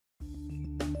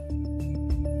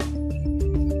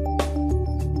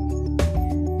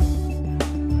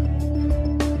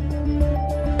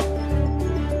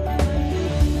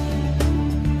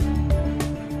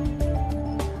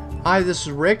Hi, this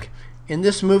is Rick. In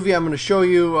this movie I'm going to show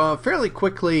you fairly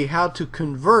quickly how to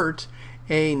convert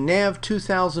a NAV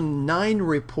 2009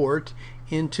 report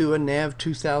into a NAV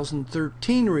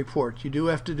 2013 report. You do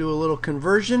have to do a little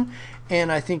conversion,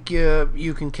 and I think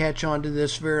you can catch on to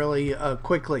this fairly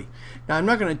quickly. Now, I'm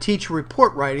not going to teach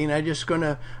report writing. I'm just going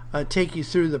to take you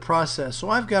through the process. So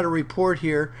I've got a report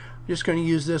here. I'm just going to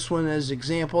use this one as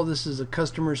example. This is a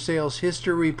customer sales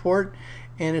history report,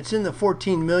 and it's in the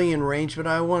 14 million range, but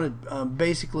I want to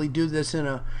basically do this in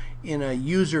a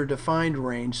user defined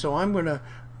range. So I'm going to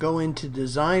go into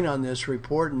design on this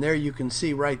report, and there you can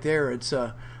see right there it's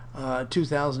a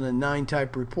 2009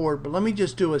 type report. But let me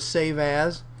just do a save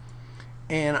as,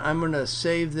 and I'm going to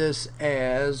save this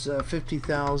as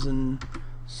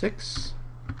 50,006,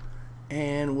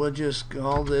 and we'll just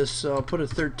call this put a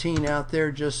 13 out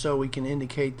there just so we can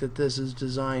indicate that this is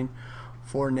designed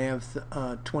for NAV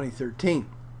 2013.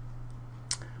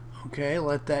 Okay,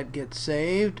 let that get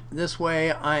saved. This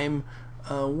way I'm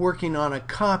working on a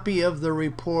copy of the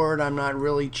report. I'm not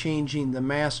really changing the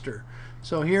master.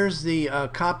 So here's the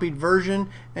copied version,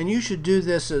 and you should do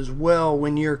this as well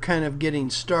when you're kind of getting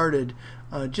started,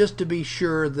 just to be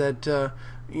sure that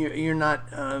you're not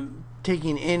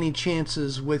taking any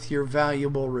chances with your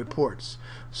valuable reports.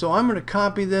 So I'm going to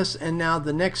copy this, and now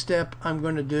the next step I'm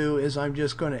going to do is I'm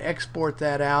just going to export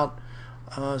that out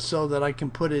so that I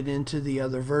can put it into the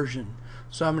other version.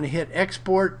 So I'm going to hit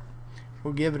export.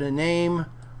 We'll give it a name.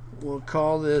 We'll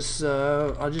call this,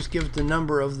 I'll just give it the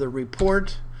number of the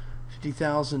report,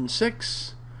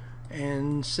 50,006,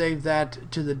 and save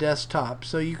that to the desktop.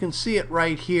 So you can see it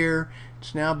right here.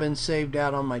 It's now been saved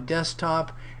out on my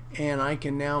desktop, and I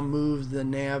can now move the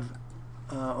NAV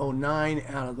 09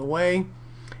 out of the way.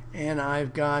 And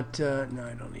I've got, no,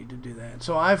 I don't need to do that.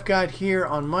 So I've got here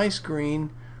on my screen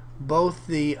both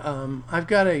the, I've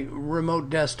got a remote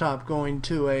desktop going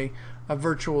to a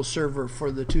virtual server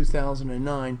for the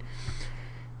 2009.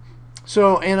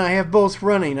 So, and I have both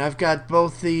running. I've got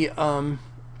both the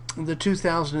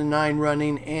 2009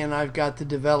 running, and I've got the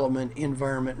development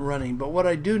environment running. But what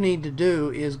I do need to do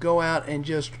is go out and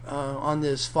just on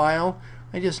this file,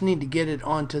 I just need to get it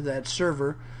onto that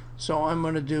server. So I'm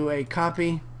going to do a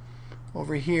copy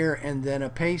over here and then a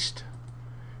paste.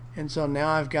 And so now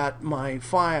I've got my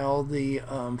file, the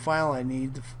file I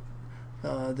need,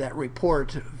 that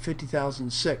report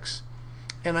 50,006,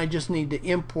 and I just need to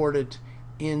import it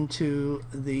into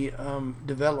the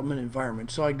development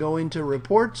environment. So I go into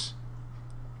reports,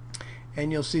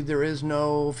 and you'll see there is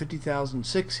no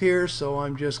 50,006 here, so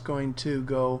I'm just going to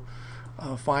go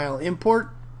file import,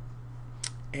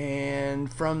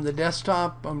 and from the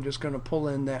desktop I'm just going to pull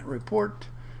in that report.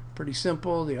 Pretty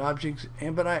simple, the objects,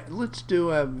 but let's do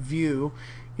a view.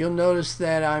 You'll notice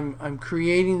that I'm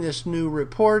creating this new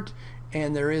report,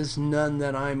 and there is none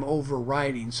that I'm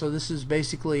overwriting. So this is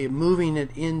basically moving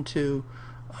it into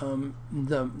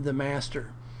the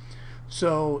master.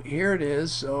 So here it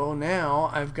is. So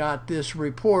now I've got this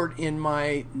report in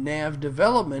my NAV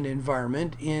development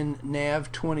environment in NAV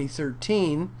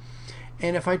 2013,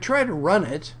 and if I try to run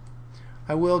it,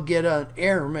 I will get an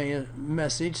error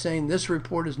message saying this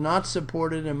report is not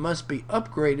supported and must be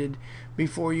upgraded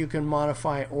before you can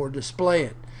modify or display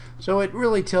it. So it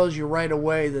really tells you right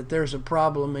away that there's a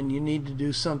problem and you need to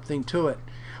do something to it.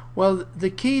 Well, the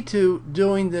key to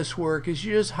doing this work is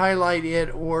you just highlight it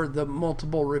or the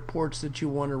multiple reports that you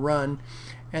want to run,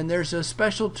 and there's a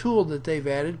special tool that they've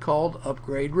added called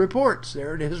Upgrade Reports.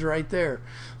 There it is right there.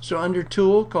 So under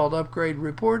Tool called Upgrade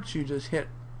Reports, you just hit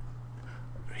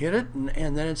it,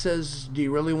 and then it says, do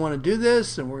you really want to do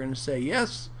this? And we're going to say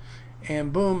yes,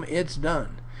 and boom, it's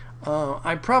done.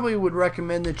 I probably would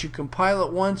recommend that you compile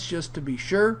it once just to be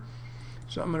sure.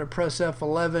 So I'm going to press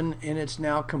F11, and it's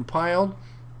now compiled.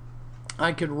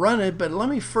 I could run it, but let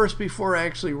me first, before I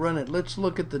actually run it, let's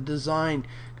look at the design,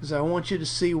 because I want you to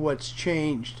see what's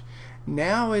changed.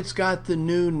 Now it's got the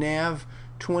new NAV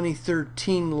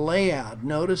 2013 layout.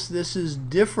 Notice this is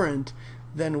different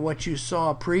than what you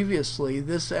saw previously.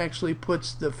 This actually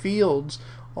puts the fields,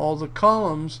 all the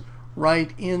columns,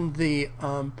 right in the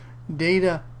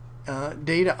data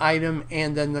item,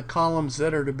 and then the columns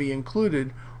that are to be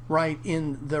included right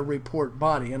in the report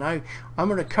body. And I'm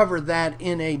going to cover that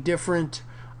in a different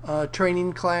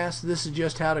training class. This is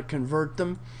just how to convert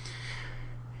them.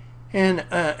 And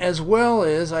as well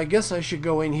as, I guess I should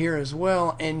go in here as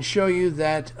well and show you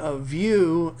that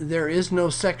view, there is no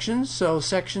sections. So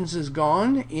sections is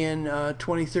gone in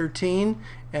 2013.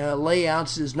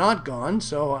 Layouts is not gone.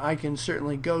 So I can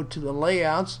certainly go to the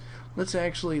layouts. Let's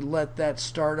actually let that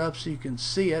start up so you can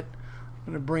see it. I'm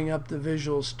going to bring up the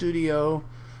Visual Studio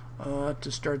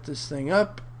to start this thing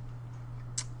up.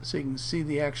 so you can see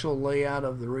the actual layout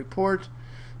of the report.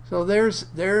 So there's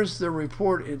the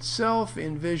report itself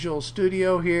in Visual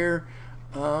Studio here.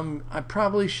 I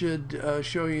probably should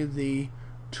show you the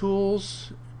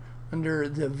tools under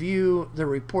the view, the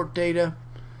report data.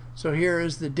 So here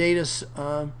is the data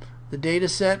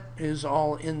set is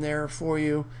all in there for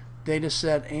you. Data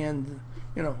set, and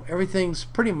everything's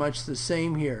pretty much the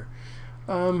same here.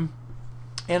 And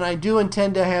I do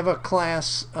intend to have a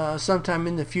class sometime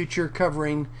in the future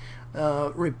covering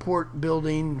report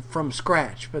building from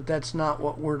scratch, but that's not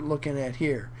what we're looking at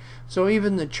here. So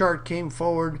even the chart came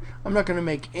forward. I'm not going to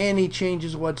make any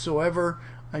changes whatsoever.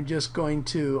 I'm just going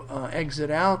to exit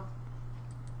out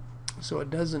so it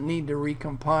doesn't need to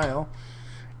recompile,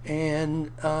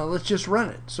 and let's just run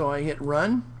it. So I hit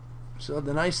run. So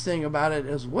the nice thing about it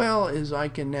as well is I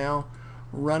can now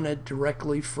run it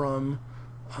directly from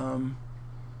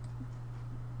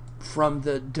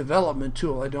the development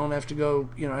tool. I don't have to go,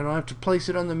 I don't have to place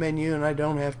it on the menu, and I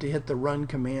don't have to hit the run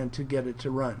command to get it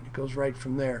to run. It goes right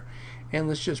from there. And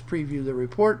let's just preview the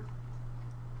report,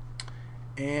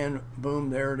 and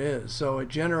boom, there it is. So it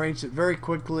generates it very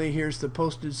quickly. Here's the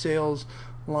posted sales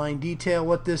line detail.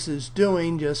 What this is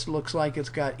doing just looks like it's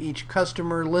got each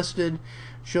customer listed,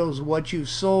 shows what you've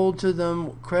sold to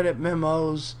them, credit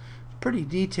memos, pretty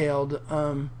detailed.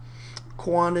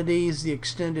 Quantities, the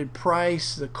extended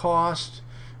price, the cost,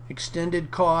 extended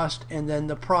cost, and then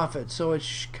the profit. So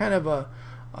it's kind of a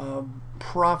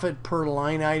profit per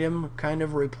line item kind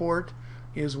of report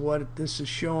is what this is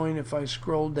showing. If I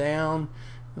scroll down,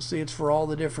 you'll see it's for all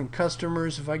the different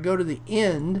customers. If I go to the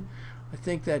end, I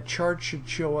think that chart should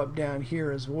show up down here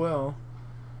as well.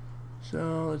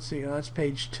 So let's see, that's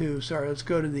page 2. Sorry, let's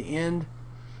go to the end,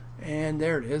 and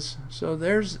there it is. So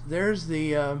there's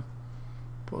the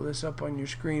pull this up on your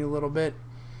screen a little bit.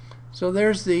 So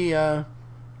there's the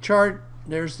chart.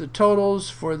 There's the totals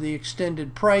for the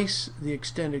extended price, the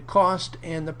extended cost,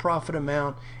 and the profit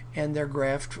amount, and they're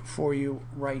graphed for you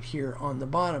right here on the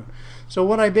bottom. So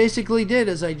what I basically did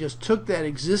is I just took that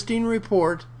existing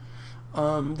report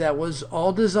that was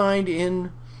all designed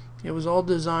in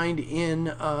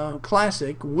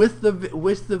Classic with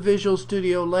the Visual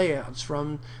Studio layouts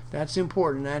from. That's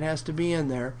important. That has to be in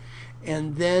there.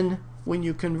 And then when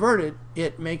you convert it,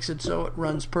 it makes it so it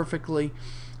runs perfectly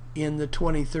in the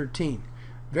 2013.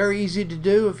 Very easy to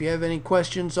do. If you have any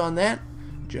questions on that,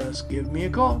 just give me a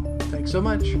call. Thanks so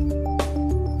much.